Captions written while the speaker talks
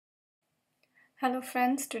Hello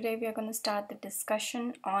friends, today we are going to start the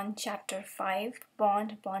discussion on chapter 5,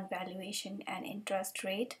 bond valuation and interest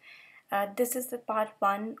rate. This is the part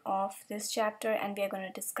 1 of this chapter and we are going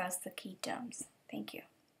to discuss the key terms. Thank you.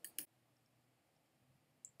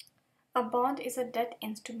 A bond is a debt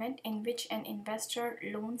instrument in which an investor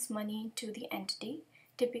loans money to the entity,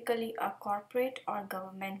 typically a corporate or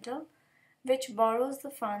governmental, which borrows the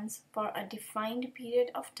funds for a defined period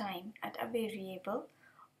of time at a variable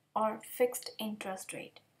or fixed interest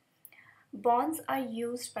rate. Bonds are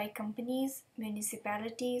used by companies,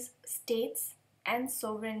 municipalities, states, and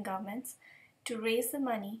sovereign governments to raise the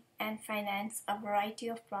money and finance a variety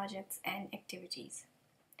of projects and activities.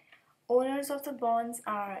 Owners of the bonds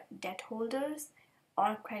are debt holders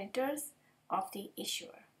or creditors of the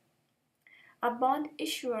issuer. A bond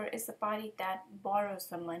issuer is the party that borrows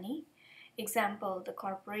the money, example, the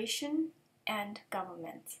corporation and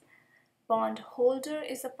governments. Bond holder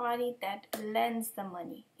is a party that lends the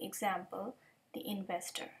money, example, the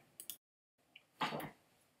investor.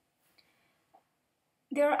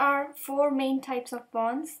 There are 4 main types of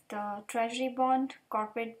bonds: the treasury bond,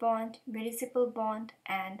 corporate bond, municipal bond,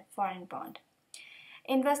 and foreign bond.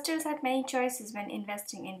 Investors have many choices when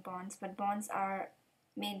investing in bonds, but bonds are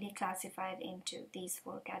mainly classified into these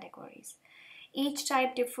 4 categories. Each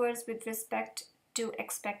type differs with respect to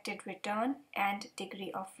expected return and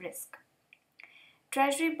degree of risk.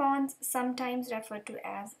 Treasury bonds, sometimes referred to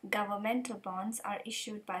as governmental bonds, are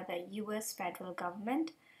issued by the US federal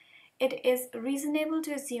government. It is reasonable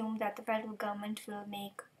to assume that the federal government will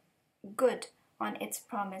make good on its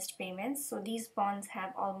promised payments, so these bonds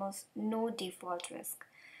have almost no default risk.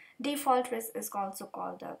 Default risk is also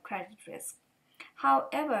called the credit risk.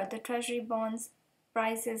 However, the treasury bonds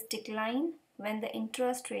prices decline when the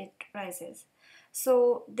interest rate rises,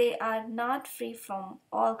 so they are not free from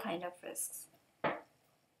all kind of risks.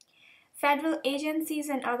 Federal agencies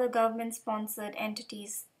and other government-sponsored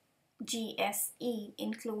entities GSE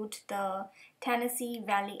include the Tennessee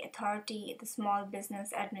Valley Authority, the Small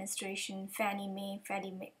Business Administration, Fannie Mae,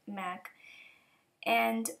 Freddie Mac,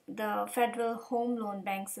 and the Federal Home Loan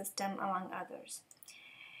Bank System, among others.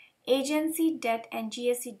 Agency debt and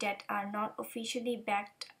GSE debt are not officially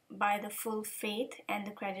backed by the full faith and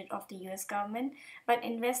the credit of the US government, but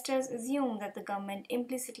investors assume that the government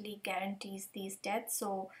implicitly guarantees these debts,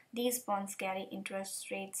 so these bonds carry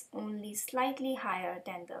interest rates only slightly higher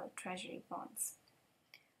than the treasury bonds.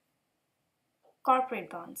 Corporate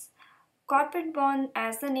bonds. Corporate bonds,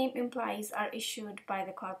 as the name implies, are issued by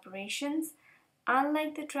the corporations.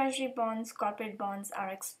 Unlike the treasury bonds, corporate bonds are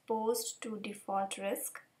exposed to default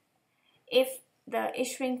risk. If the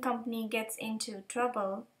issuing company gets into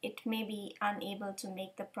trouble, it may be unable to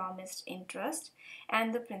make the promised interest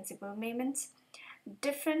and the principal payments.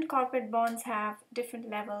 Different corporate bonds have different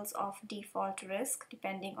levels of default risk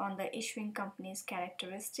depending on the issuing company's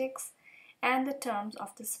characteristics and the terms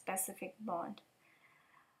of the specific bond.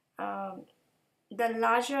 The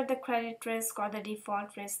larger the credit risk or the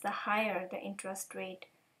default risk, the higher the interest rate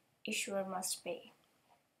issuer must pay.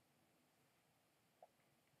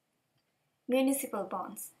 Municipal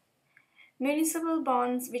bonds. Municipal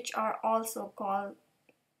bonds, which are also called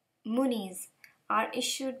munis, are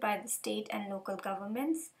issued by the state and local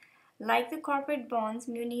governments. Like the corporate bonds,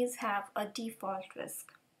 munis have a default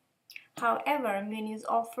risk. However, munis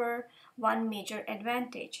offer one major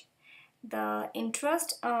advantage. The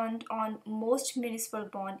interest earned on most municipal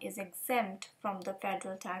bond is exempt from the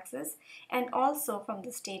federal taxes and also from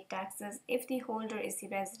the state taxes if the holder is the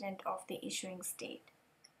resident of the issuing state.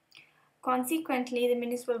 Consequently, the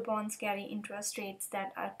municipal bonds carry interest rates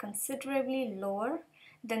that are considerably lower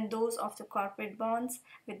than those of the corporate bonds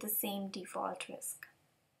with the same default risk.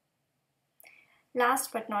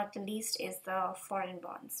 Last but not the least is the foreign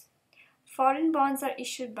bonds. Foreign bonds are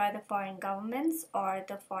issued by the foreign governments or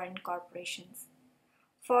the foreign corporations.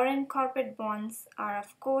 Foreign corporate bonds are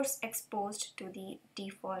of course exposed to the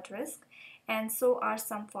default risk, and so are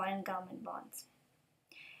some foreign government bonds.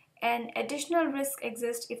 An additional risk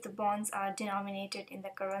exists if the bonds are denominated in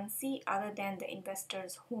the currency other than the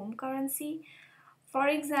investor's home currency. For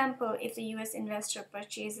example, if the US investor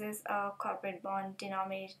purchases a corporate bond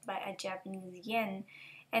denominated by a Japanese yen,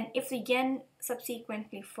 and if the yen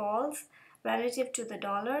subsequently falls relative to the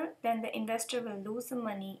dollar, then the investor will lose the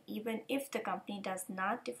money even if the company does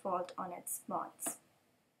not default on its bonds.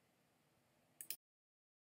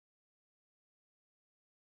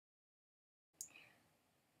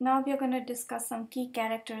 Now we are going to discuss some key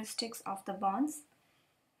characteristics of the bonds.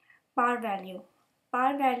 Par value.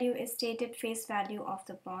 Par value is stated face value of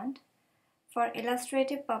the bond. For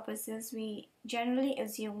illustrative purposes, we generally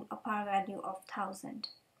assume a par value of 1000.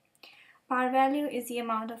 Par value is the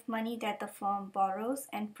amount of money that the firm borrows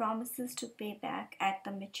and promises to pay back at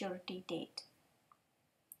the maturity date.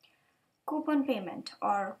 Coupon payment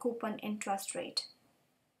or coupon interest rate.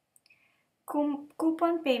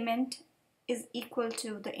 Coupon payment is equal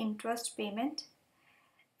to the interest payment.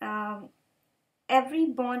 Every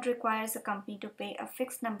bond requires a company to pay a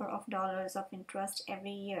fixed number of dollars of interest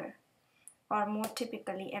every year, or more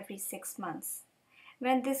typically every 6 months.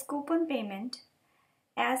 When this coupon payment,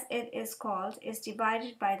 as it is called, is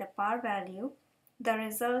divided by the par value, the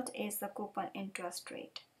result is the coupon interest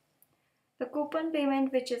rate. The coupon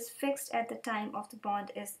payment, which is fixed at the time of the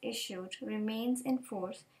bond is issued, remains in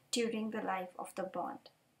force during the life of the bond.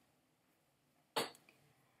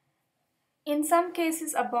 In some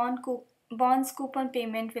cases, a bond's coupon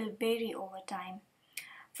payment will vary over time.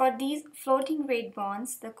 For these floating rate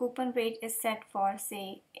bonds, the coupon rate is set for,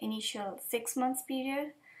 say, initial 6 months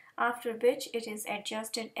period, after which it is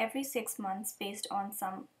adjusted every 6 months based on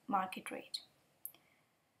some market rate.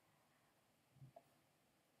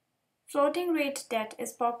 Floating rate debt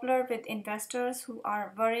is popular with investors who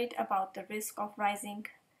are worried about the risk of rising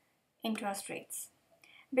interest rates,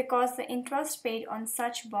 because the interest paid on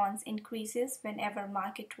such bonds increases whenever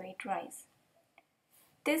market rate rise.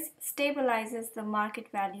 This stabilizes the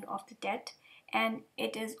market value of the debt, and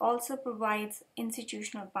it is also provides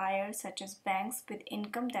institutional buyers such as banks with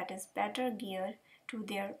income that is better geared to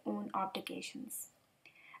their own obligations.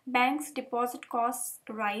 Banks' deposit costs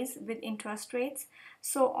rise with interest rates,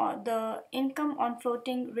 so the income on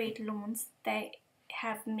floating rate loans they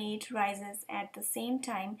have made rises at the same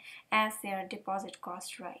time as their deposit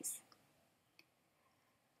costs rise.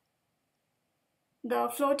 The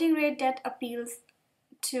floating rate debt appeals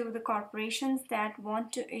to the corporations that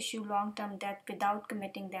want to issue long-term debt without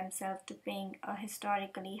committing themselves to paying a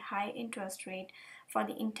historically high interest rate for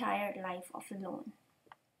the entire life of the loan.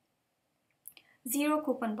 Zero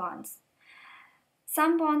coupon bonds.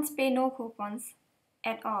 Some bonds pay no coupons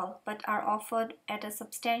at all but are offered at a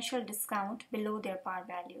substantial discount below their par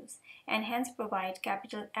values and hence provide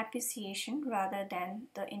capital appreciation rather than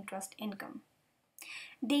the interest income.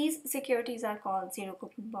 These securities are called zero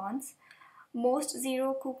coupon bonds. Most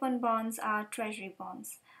zero coupon bonds are treasury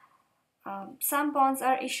bonds. Some bonds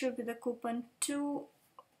are issued with a coupon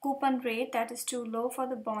rate that is too low for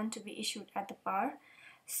the bond to be issued at the par,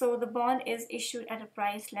 so the bond is issued at a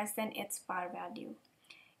price less than its par value.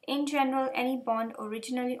 In general, any bond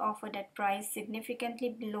originally offered at price significantly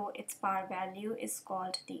below its par value is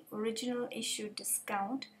called the original issue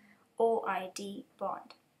discount (OID)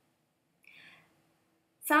 bond.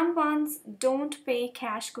 Some bonds don't pay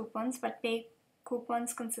cash coupons but pay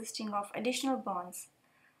coupons consisting of additional bonds.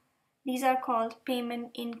 These are called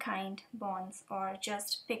payment in kind bonds or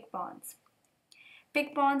just PIK bonds.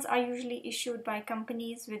 PIK bonds are usually issued by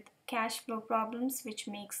companies with cash flow problems, which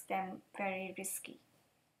makes them very risky.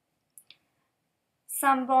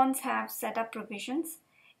 Some bonds have setup provisions.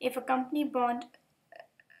 If a company bond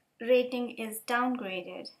rating is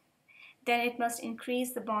downgraded, then it must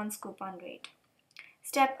increase the bond's coupon rate.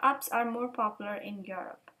 Step-ups are more popular in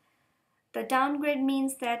Europe. The downgrade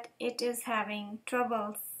means that it is having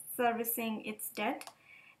trouble servicing its debt,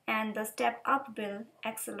 and the step-up will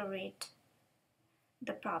accelerate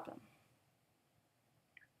the problem.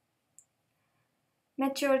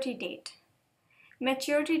 Maturity date.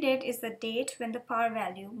 Maturity date is the date when the par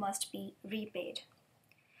value must be repaid.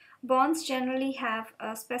 Bonds generally have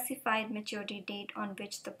a specified maturity date on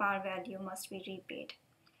which the par value must be repaid.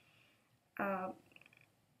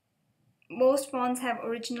 Most bonds have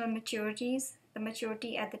original maturities, the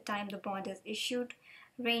maturity at the time the bond is issued,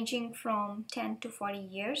 ranging from 10 to 40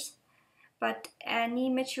 years, but any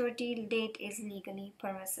maturity date is legally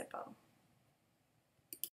permissible.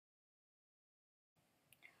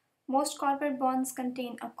 Most corporate bonds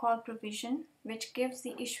contain a call provision, which gives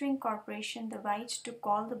the issuing corporation the right to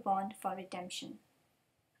call the bond for redemption.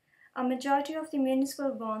 A majority of the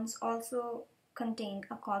municipal bonds also contain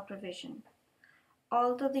a call provision.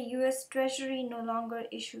 Although the U.S. Treasury no longer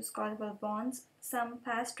issues callable bonds, some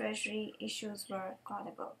past Treasury issues were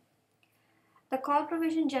callable. The call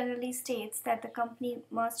provision generally states that the company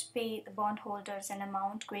must pay the bondholders an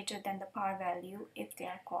amount greater than the par value if they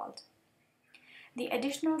are called. The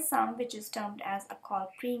additional sum, which is termed as a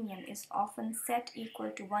call premium, is often set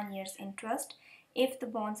equal to 1 year's interest if the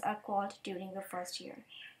bonds are called during the first year,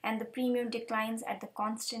 and the premium declines at the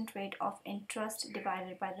constant rate of interest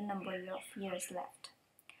divided by the number of years left.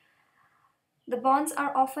 The bonds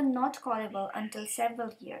are often not callable until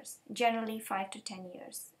several years, generally 5 to 10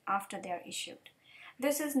 years, after they are issued.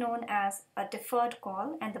 This is known as a deferred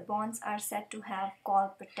call, and the bonds are said to have call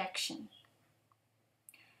protection.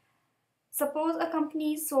 Suppose a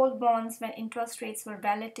company sold bonds when interest rates were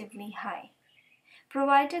relatively high.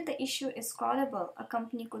 Provided the issue is callable, a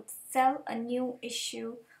company could sell a new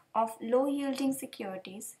issue of low-yielding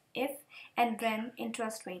securities if and when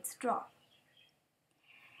interest rates drop.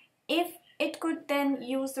 If it could then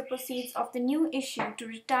use the proceeds of the new issue to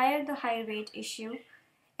retire the high-rate issue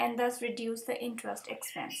and thus reduce the interest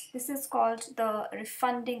expense. This is called the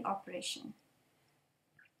refunding operation.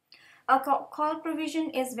 A call provision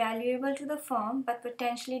is valuable to the firm but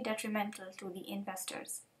potentially detrimental to the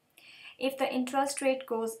investors. If the interest rate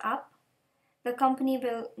goes up, the company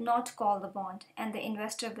will not call the bond and the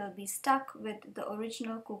investor will be stuck with the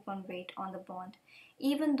original coupon rate on the bond,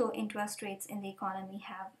 even though interest rates in the economy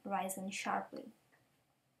have risen sharply.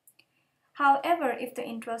 However, if the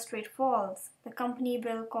interest rate falls, the company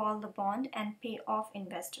will call the bond and pay off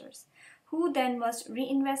investors, who then must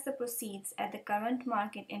reinvest the proceeds at the current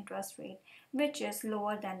market interest rate, which is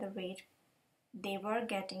lower than the rate they were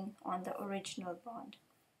getting on the original bond.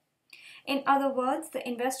 In other words, the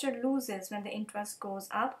investor loses when the interest goes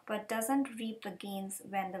up but doesn't reap the gains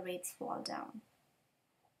when the rates fall down.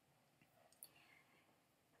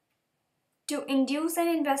 To induce an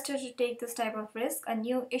investor to take this type of risk, a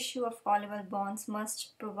new issue of callable bonds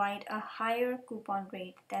must provide a higher coupon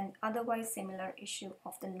rate than otherwise similar issue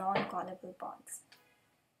of the non-callable bonds.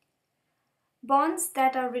 Bonds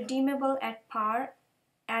that are redeemable at par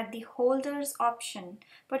at the holder's option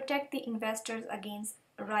protect the investors against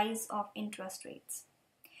rise of interest rates.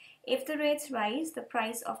 If the rates rise, the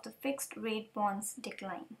price of the fixed rate bonds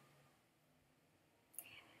decline.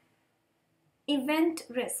 Event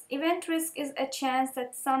risk. Event risk is a chance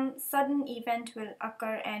that some sudden event will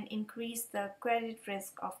occur and increase the credit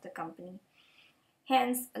risk of the company,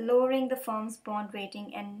 hence lowering the firm's bond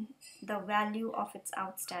rating and the value of its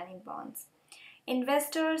outstanding bonds.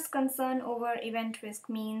 Investors' concern over event risk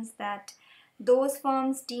means that those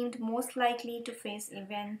firms deemed most likely to face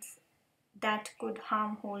events that could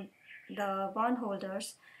harm the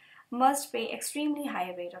bondholders must pay extremely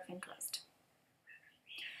high rate of interest.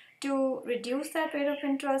 To reduce that rate of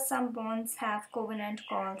interest, some bonds have covenant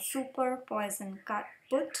called superpoison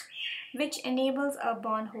put, which enables a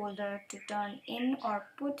bondholder to turn in or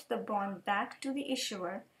put the bond back to the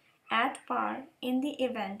issuer at par in the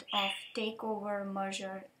event of takeover,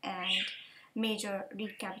 merger, and major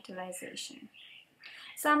recapitalization.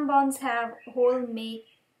 Some bonds have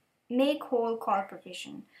make whole call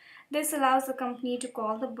provision. This allows the company to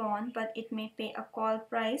call the bond, but it may pay a call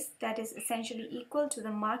price that is essentially equal to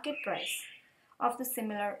the market price of the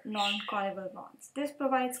similar non-callable bonds. This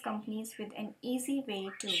provides companies with an easy way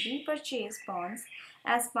to repurchase bonds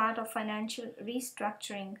as part of financial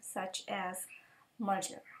restructuring such as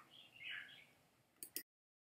merger.